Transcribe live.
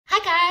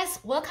guys,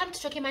 welcome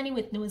to Talking Money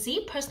with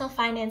Nosy, personal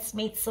finance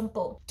made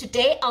simple.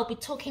 Today I'll be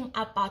talking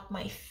about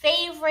my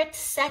favorite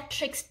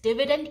Satrix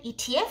dividend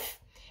ETF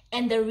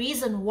and the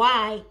reason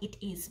why it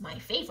is my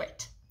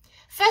favorite.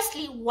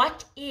 Firstly,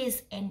 what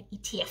is an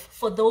ETF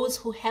for those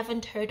who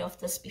haven't heard of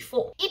this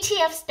before?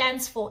 ETF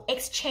stands for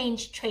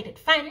Exchange Traded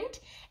Fund,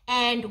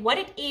 and what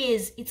it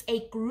is, it's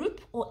a group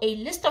or a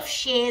list of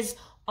shares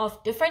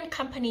of different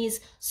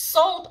companies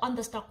sold on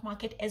the stock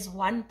market as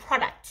one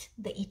product,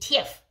 the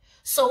ETF.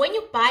 So when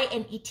you buy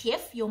an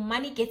ETF, your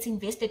money gets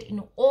invested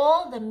in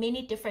all the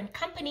many different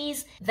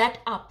companies that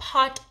are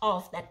part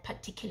of that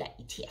particular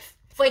ETF.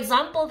 For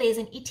example, there's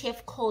an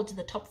ETF called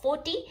the Top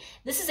 40.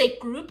 This is a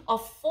group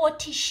of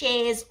 40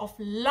 shares of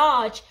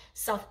large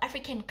South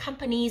African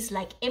companies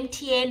like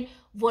MTN,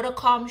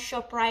 Vodacom,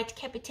 Shoprite,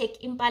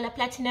 Capitec, Impala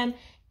Platinum,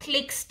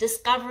 Clicks,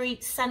 Discovery,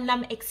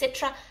 Sanlam,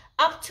 etc.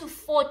 up to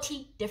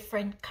 40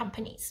 different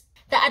companies.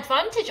 The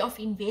advantage of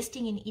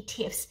investing in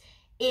ETFs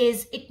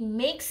is it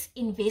makes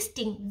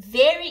investing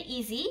very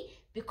easy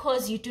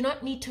because you do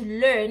not need to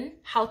learn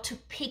how to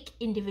pick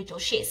individual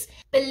shares.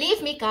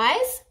 Believe me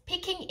guys,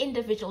 picking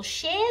individual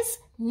shares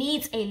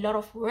needs a lot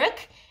of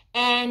work,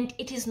 and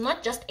it is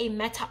not just a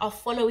matter of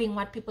following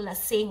what people are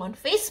saying on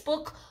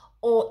Facebook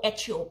or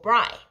at your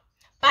braai.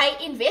 By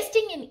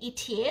investing in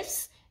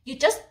ETFs, you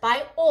just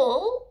buy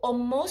all or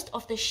most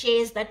of the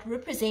shares that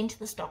represent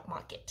the stock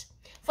market.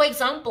 For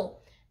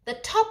example, the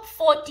Top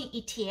 40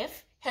 ETF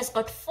has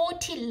got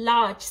 40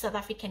 large South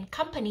African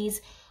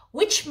companies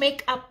which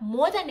make up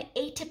more than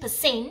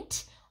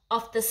 80%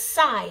 of the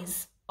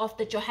size of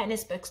the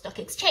Johannesburg Stock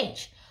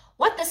Exchange.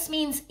 What this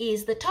means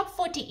is the Top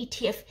 40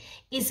 ETF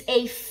is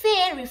a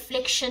fair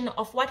reflection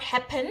of what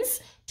happens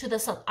to the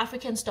South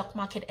African stock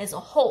market as a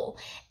whole.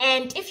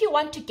 And if you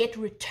want to get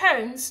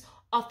returns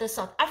of the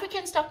South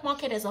African stock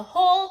market as a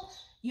whole,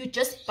 you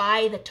just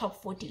buy the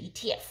Top 40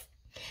 ETF.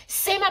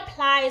 Same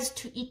applies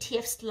to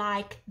ETFs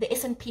like the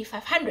S&P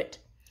 500.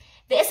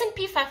 The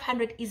S&P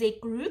 500 is a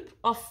group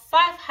of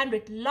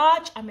 500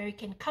 large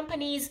American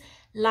companies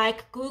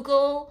like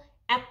Google,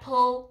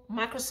 Apple,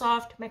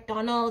 Microsoft,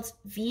 McDonald's,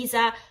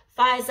 Visa,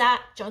 Pfizer,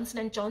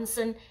 Johnson &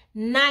 Johnson,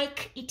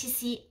 Nike,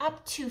 etc.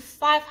 up to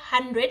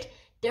 500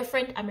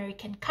 different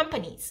American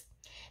companies.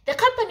 The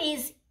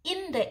companies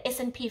in the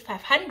S&P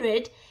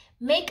 500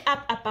 make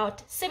up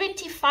about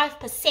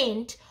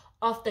 75%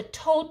 of the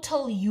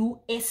total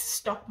US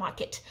stock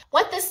market.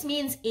 What this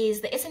means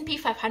is the S&P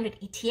 500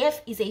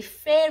 ETF is a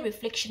fair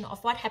reflection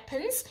of what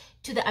happens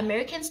to the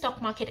American stock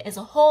market as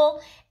a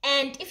whole,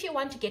 and if you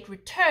want to get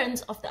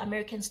returns of the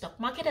American stock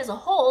market as a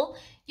whole,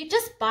 you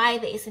just buy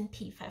the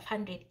S&P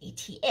 500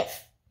 ETF.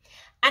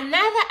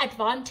 Another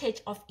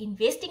advantage of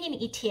investing in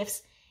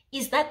ETFs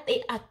is that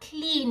they are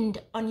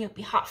cleaned on your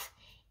behalf.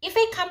 If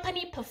a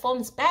company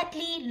performs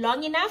badly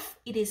long enough,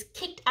 it is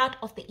kicked out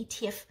of the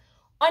ETF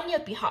on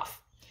your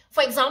behalf.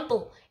 For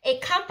example, a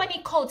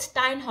company called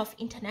Steinhoff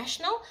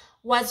International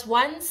was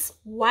once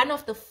one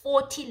of the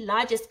 40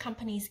 largest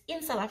companies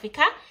in South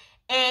Africa,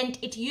 and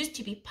it used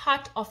to be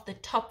part of the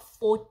Top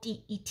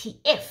 40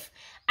 ETF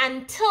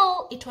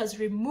until it was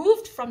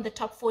removed from the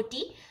Top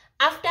 40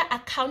 after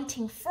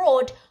accounting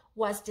fraud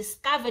was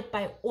discovered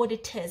by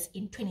auditors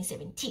in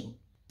 2017.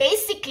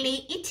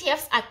 Basically,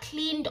 ETFs are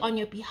cleaned on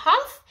your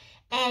behalf,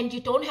 and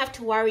you don't have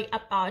to worry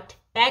about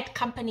bad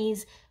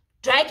companies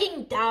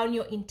dragging down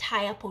your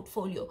entire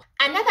portfolio.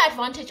 Another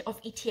advantage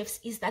of ETFs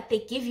is that they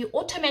give you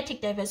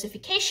automatic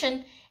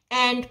diversification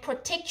and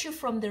protect you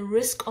from the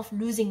risk of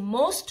losing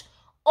most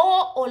or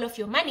all of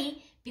your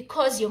money,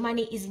 because your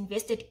money is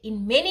invested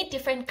in many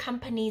different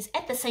companies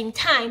at the same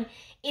time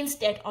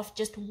instead of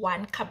just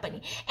one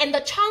company. And the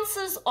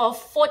chances of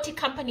 40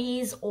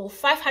 companies or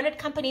 500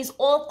 companies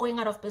all going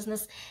out of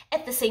business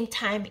at the same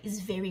time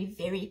is very,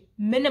 very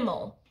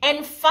minimal.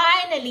 And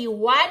finally,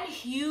 one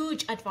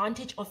huge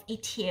advantage of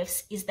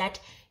ETFs is that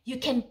you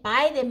can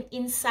buy them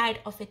inside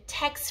of a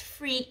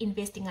tax-free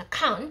investing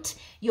account,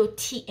 your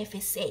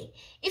TFSA.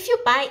 If you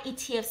buy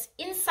ETFs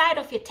inside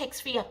of your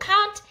tax-free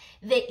account,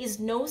 there is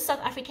no South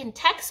African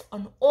tax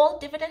on all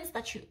dividends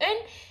that you earn,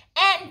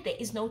 and there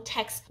is no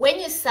tax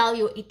when you sell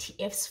your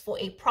ETFs for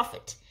a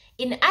profit.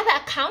 In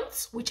other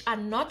accounts, which are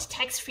not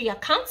tax-free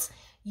accounts,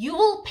 you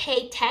will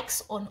pay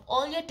tax on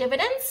all your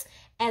dividends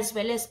as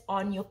well as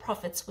on your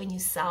profits when you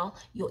sell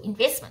your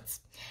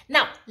investments.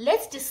 Now,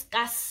 let's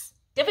discuss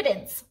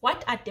dividends.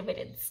 What are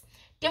dividends?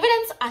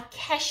 Dividends are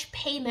cash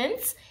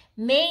payments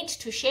made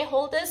to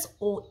shareholders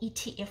or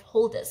ETF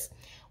holders.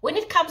 When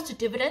it comes to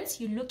dividends,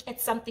 you look at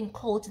something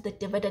called the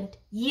dividend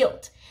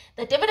yield.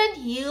 The dividend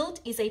yield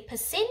is a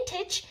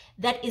percentage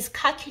that is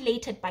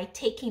calculated by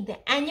taking the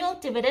annual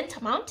dividend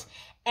amount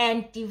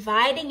and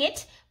dividing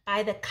it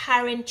by the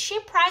current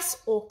share price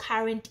or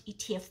current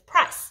ETF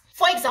price.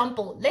 For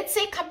example, let's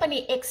say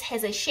company X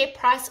has a share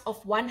price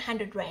of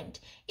 100 Rand.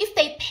 If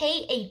they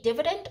pay a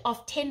dividend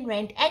of 10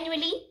 Rand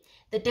annually,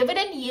 the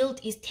dividend yield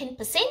is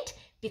 10%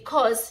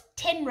 because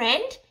 10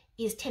 Rand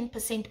is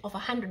 10% of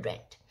 100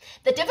 Rand.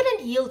 The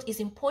dividend yield is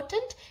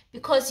important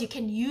because you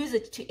can use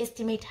it to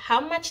estimate how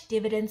much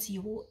dividends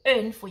you will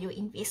earn for your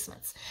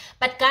investments.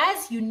 But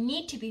guys, you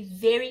need to be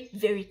very,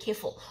 very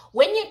careful.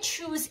 When you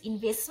choose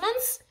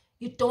investments,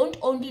 you don't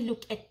only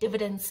look at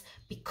dividends,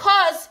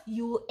 because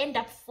you will end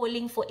up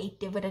falling for a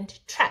dividend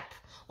trap.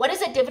 What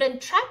is a dividend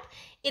trap?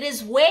 It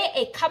is where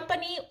a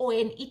company or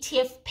an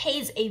ETF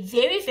pays a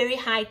very, very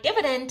high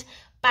dividend,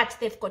 but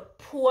they've got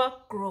poor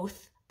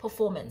growth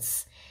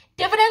performance.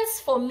 Dividends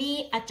for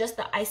me are just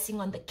the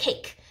icing on the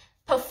cake.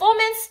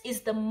 Performance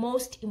is the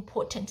most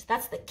important.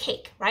 That's the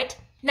cake, right?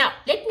 Now,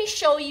 let me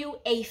show you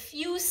a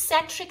few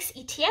Satrix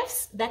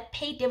ETFs that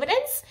pay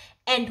dividends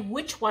and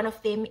which one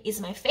of them is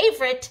my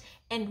favorite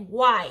and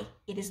why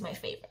it is my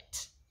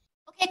favorite.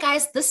 Okay,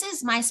 guys, this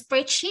is my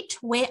spreadsheet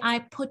where I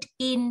put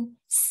in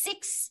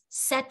 6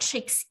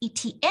 Satrix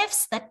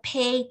ETFs that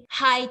pay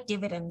high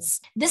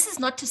dividends. This is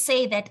not to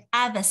say that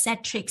other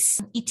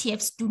Satrix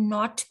ETFs do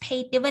not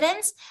pay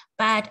dividends,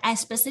 but I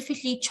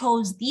specifically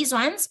chose these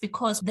ones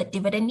because the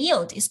dividend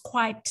yield is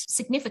quite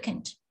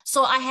significant.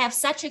 So I have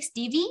Satrix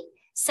Divi,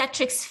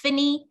 Satrix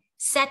Fini,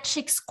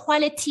 Satrix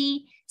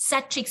Quality,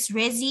 Satrix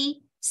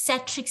Resi,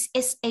 Satrix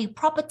SA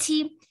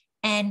Property,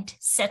 and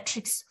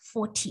Satrix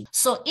 40.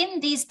 So in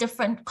these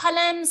different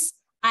columns,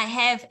 I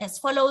have as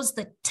follows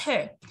the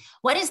TER.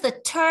 What is the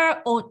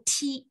TER or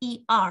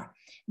TER?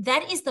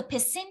 That is the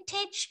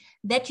percentage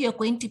that you're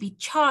going to be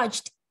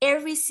charged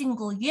every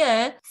single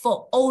year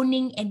for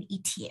owning an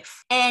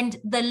ETF. And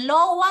the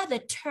lower the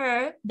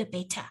TER, the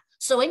better.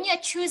 So when you're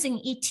choosing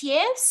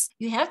ETFs,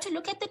 you have to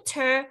look at the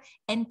TER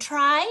and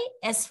try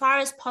as far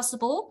as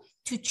possible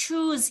to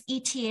choose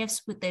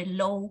ETFs with a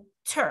low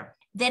TER.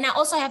 Then I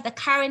also have the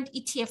current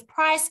ETF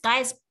price.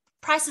 Guys,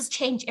 prices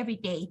change every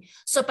day.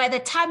 So by the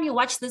time you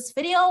watch this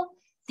video,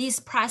 these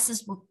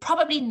prices will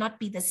probably not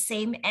be the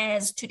same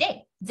as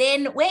today.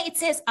 Then where it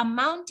says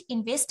amount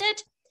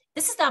invested,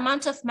 this is the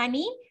amount of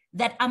money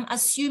that I'm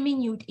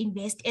assuming you'd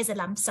invest as a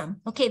lump sum.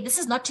 Okay, this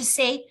is not to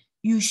say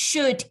you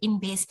should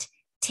invest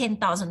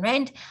 10,000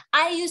 Rand.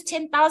 I use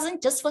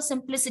 10,000 just for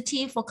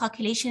simplicity, for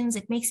calculations.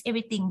 It makes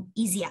everything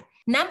easier.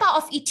 Number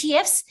of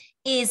ETFs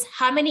is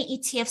how many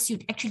ETFs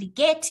you'd actually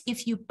get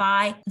if you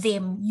buy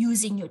them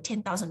using your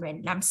 10,000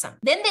 Rand lump sum.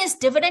 Then there's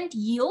dividend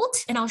yield,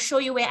 and I'll show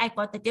you where I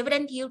got the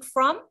dividend yield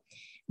from.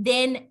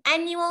 Then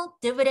annual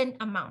dividend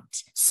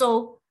amount.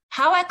 So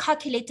how I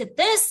calculated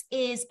this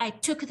is I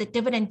took the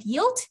dividend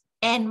yield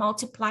and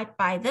multiplied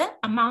by the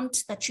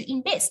amount that you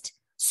invest.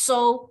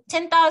 So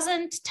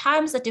 10,000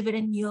 times the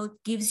dividend yield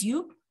gives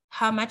you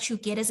how much you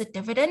get as a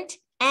dividend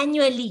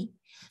annually.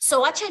 So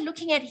what you're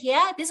looking at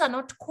here, these are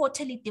not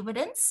quarterly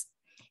dividends.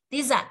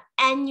 These are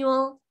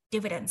annual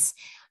dividends.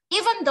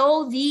 Even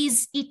though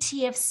these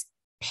ETFs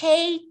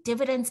pay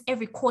dividends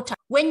every quarter,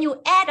 when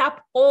you add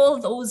up all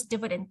those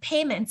dividend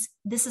payments,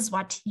 this is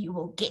what you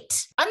will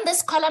get. On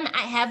this column,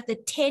 I have the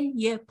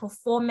 10-year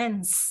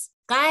performance.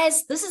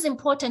 Guys, this is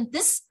important.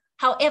 This,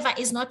 however,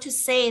 is not to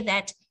say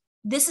that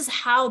this is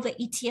how the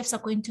ETFs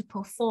are going to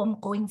perform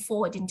going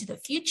forward into the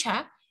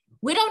future.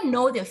 We don't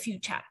know the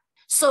future.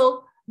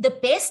 So the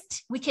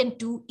best we can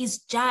do is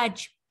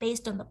judge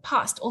based on the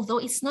past, although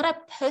it's not a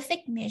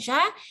perfect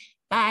measure,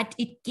 but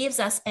it gives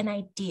us an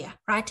idea,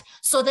 right?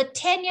 So the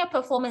 10-year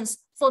performance,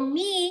 for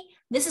me,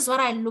 this is what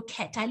I look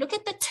at. I look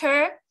at the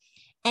TER,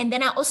 and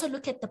then I also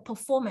look at the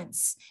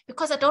performance,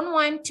 because I don't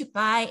want to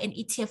buy an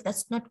ETF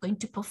that's not going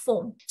to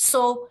perform.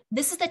 So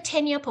this is the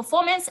 10-year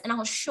performance, and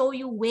I'll show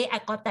you where I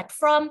got that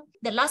from.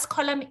 The last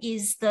column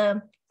is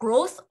the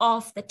growth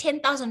of the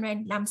 10,000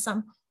 Rand lump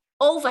sum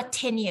over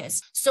 10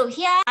 years. So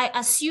here I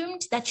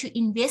assumed that you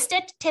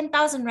invested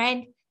 10,000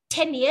 Rand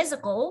 10 years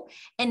ago,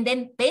 and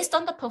then based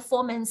on the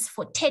performance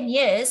for 10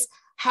 years,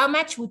 how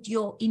much would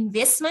your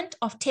investment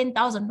of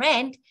 10,000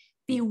 Rand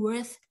be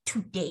worth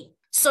today?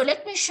 So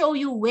let me show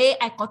you where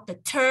I got the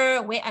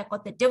TER, where I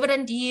got the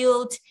dividend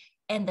yield,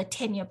 and the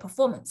 10-year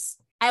performance.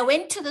 I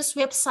went to this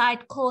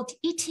website called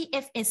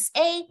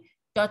etfsa.co.za.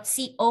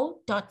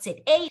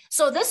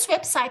 So this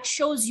website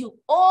shows you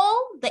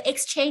all the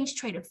exchange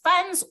traded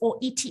funds or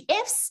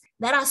ETFs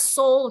that are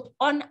sold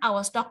on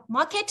our stock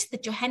market, the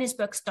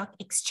Johannesburg Stock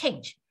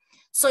Exchange.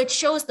 So it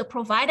shows the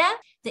provider,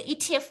 the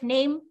ETF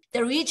name,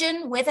 the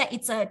region, whether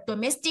it's a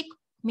domestic,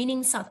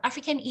 meaning South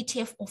African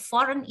ETF or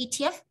foreign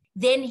ETF.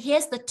 Then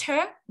here's the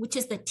TER, which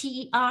is the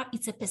TER.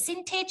 It's a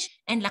percentage.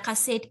 And like I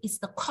said, it's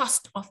the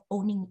cost of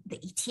owning the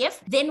ETF.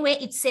 Then where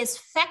it says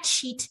fact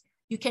sheet,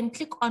 you can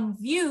click on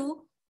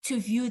view to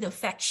view the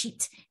fact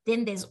sheet.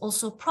 Then there's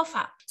also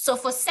profile. So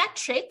for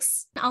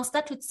Satrix, I'll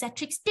start with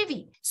Satrix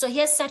Divi. So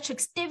here's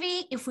Satrix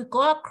Divi. If we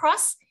go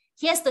across,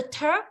 here's the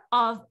TER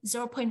of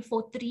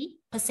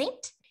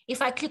 0.43%.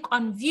 If I click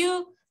on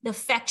view, the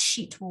fact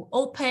sheet will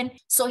open.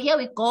 So here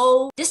we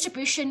go,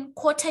 distribution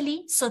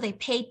quarterly. So they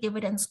pay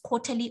dividends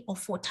quarterly or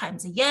 4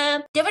 times a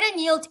year. Dividend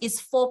yield is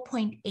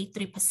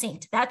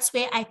 4.83%. That's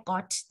where I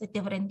got the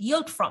dividend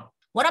yield from.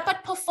 What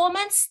about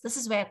performance? This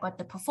is where I got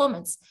the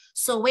performance.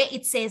 So where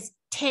it says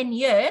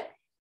 10-year,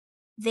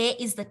 there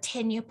is the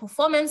 10-year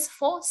performance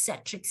for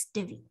Satrix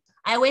Divi.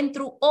 I went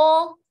through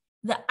all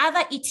the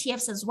other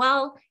ETFs as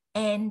well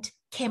and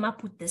came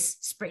up with this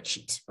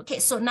spreadsheet. Okay,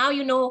 so now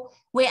you know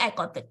where I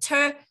got the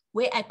TER,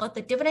 where I got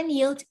the dividend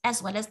yield,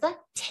 as well as the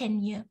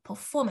 10-year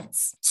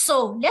performance.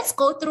 So let's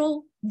go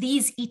through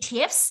these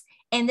ETFs,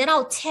 and then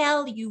I'll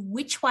tell you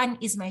which one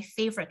is my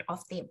favorite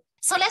of them.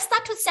 So let's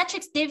start with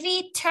Satrix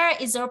Divi. TER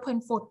is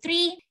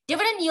 0.43.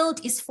 Dividend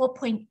yield is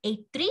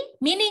 4.83,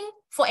 meaning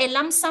for a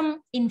lump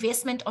sum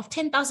investment of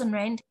 10,000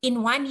 Rand,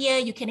 in 1 year,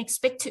 you can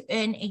expect to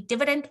earn a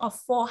dividend of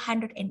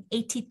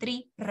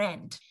 483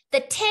 Rand.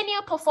 The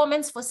 10-year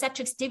performance for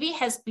Satrix Divi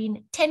has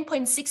been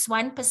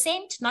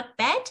 10.61%, not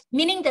bad,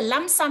 meaning the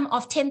lump sum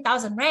of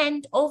 10,000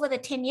 Rand over the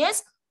 10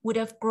 years would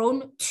have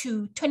grown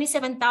to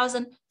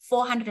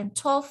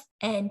 27,412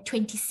 and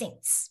 20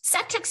 cents.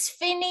 Satrix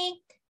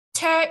Fini,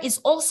 TER is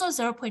also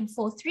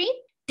 0.43.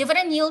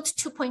 Dividend yield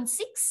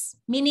 2.6,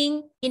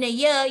 meaning in a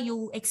year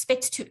you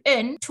expect to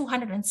earn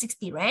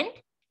 260 Rand.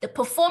 The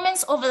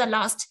performance over the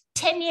last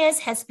 10 years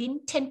has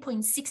been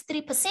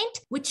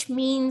 10.63%, which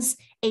means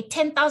a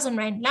 10,000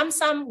 Rand lump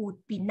sum would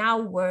be now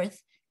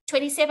worth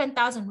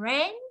 27,000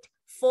 Rand,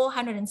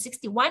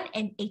 461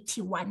 and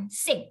 81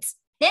 cents.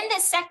 Then the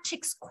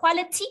Satrix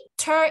Quality,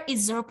 TER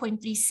is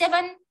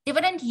 0.37,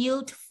 dividend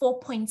yield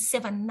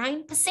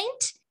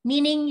 4.79%.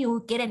 Meaning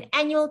you get an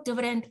annual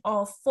dividend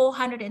of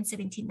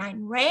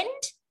 479 Rand.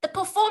 The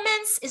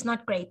performance is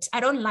not great. I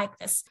don't like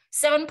this.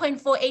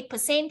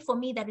 7.48% for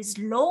me, that is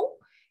low.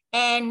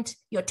 And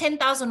your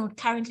 10,000 would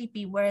currently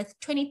be worth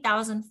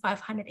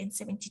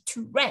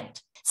 20,572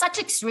 Rand.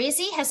 Satrix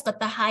Resi has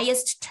got the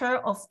highest TER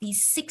of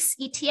these 6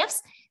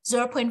 ETFs,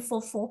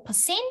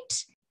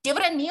 0.44%.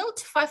 Dividend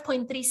yield,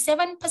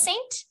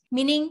 5.37%,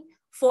 meaning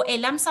for a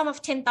lump sum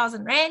of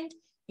 10,000 Rand,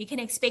 you can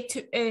expect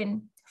to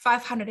earn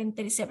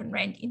 537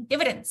 Rand in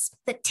dividends.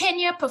 The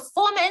 10-year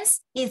performance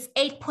is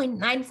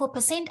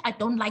 8.94%. I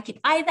don't like it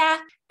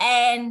either.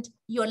 And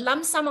your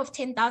lump sum of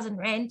 10,000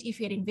 Rand, if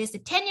you had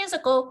invested 10 years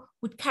ago,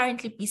 would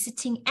currently be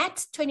sitting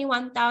at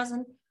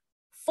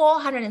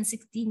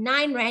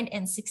 21,469 Rand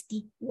and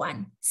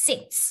 61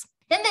 cents.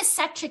 Then the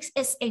Satrix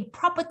SA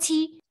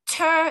Property,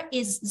 TER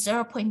is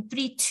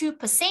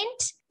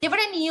 0.32%.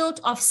 Dividend yield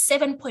of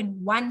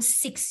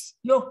 7.16.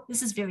 Yo,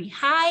 this is very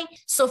high.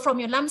 So from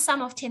your lump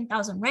sum of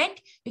 10,000 Rand,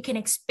 you can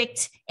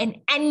expect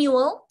an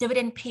annual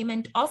dividend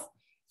payment of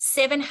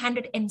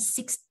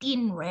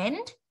 716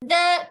 Rand.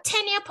 The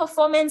 10-year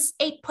performance,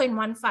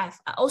 8.15.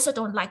 I also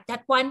don't like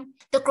that one.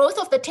 The growth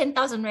of the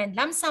 10,000 Rand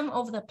lump sum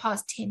over the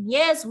past 10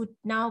 years would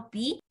now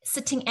be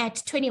sitting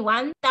at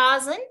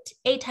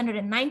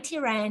 21,890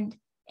 Rand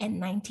and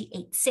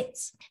 98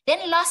 cents.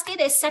 Then lastly,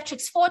 there's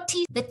Satrix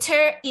 40. The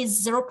TER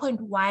is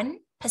 0.1%.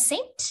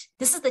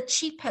 This is the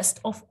cheapest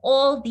of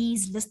all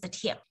these listed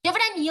here.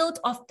 Dividend yield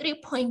of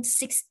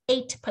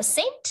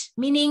 3.68%,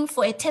 meaning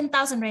for a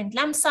 10,000 Rand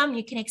lump sum,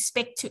 you can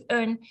expect to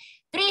earn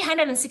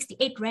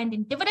 368 Rand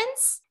in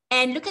dividends.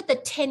 And look at the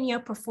 10-year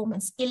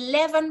performance,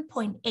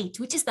 11.8,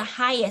 which is the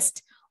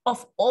highest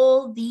of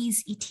all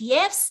these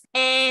ETFs.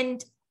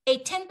 And a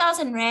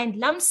 10,000 Rand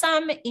lump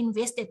sum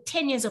invested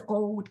 10 years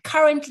ago would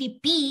currently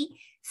be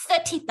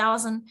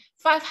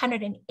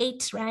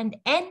 30,508 Rand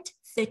and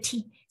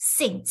 30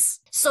 cents.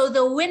 So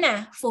the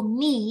winner for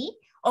me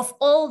of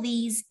all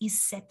these is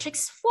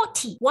Satrix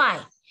 40.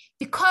 Why?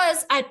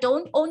 Because I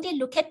don't only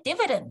look at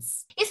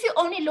dividends. If you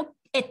only look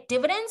at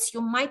dividends, you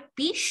might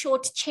be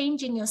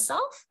shortchanging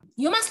yourself.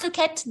 You must look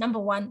at, number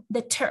one,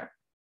 the TER.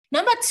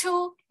 Number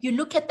two, you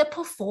look at the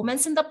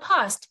performance in the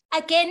past.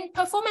 Again,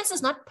 performance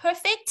is not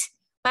perfect,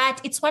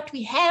 but it's what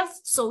we have,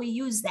 so we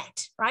use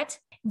that, right?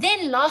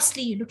 Then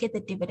lastly, you look at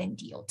the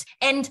dividend yield.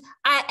 And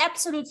I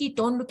absolutely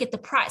don't look at the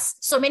price.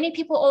 So many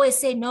people always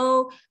say,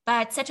 no,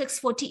 but Satrix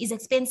 40 is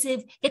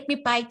expensive. Let me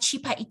buy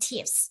cheaper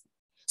ETFs.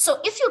 So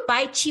if you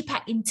buy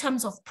cheaper in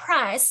terms of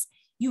price,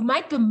 you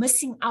might be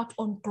missing out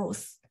on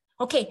growth.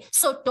 Okay,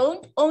 so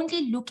don't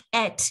only look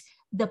at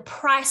the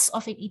price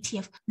of an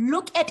ETF.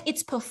 Look at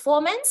its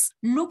performance.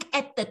 Look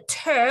at the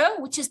TER,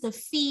 which is the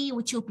fee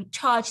which you'll be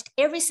charged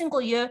every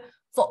single year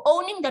for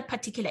owning that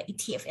particular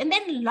ETF. And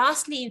then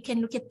lastly, you can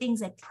look at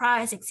things like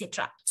price,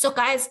 etc. So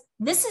guys,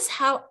 this is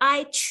how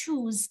I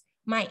choose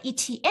my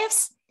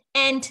ETFs.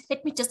 And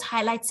let me just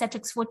highlight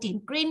Satrix 40 in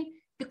green,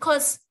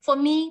 because for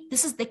me,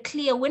 this is the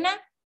clear winner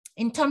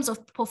in terms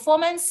of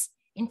performance,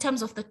 in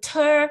terms of the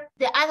TER.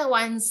 The other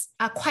ones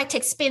are quite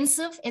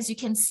expensive, as you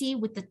can see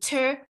with the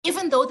TER,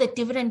 even though the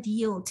dividend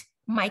yield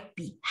might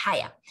be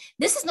higher.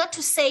 This is not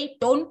to say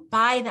don't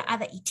buy the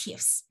other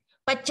ETFs,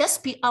 but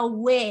just be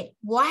aware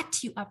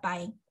what you are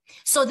buying.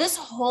 So this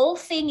whole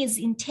thing is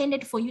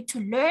intended for you to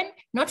learn,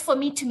 not for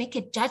me to make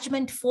a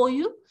judgment for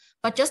you,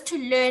 but just to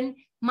learn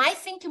my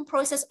thinking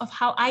process of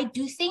how I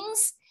do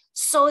things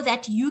so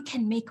that you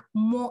can make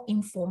more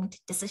informed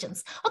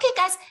decisions. Okay,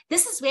 guys,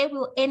 this is where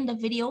we'll end the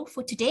video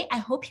for today. I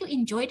hope you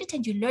enjoyed it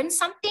and you learned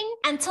something.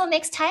 Until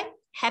next time,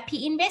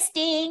 happy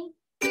investing.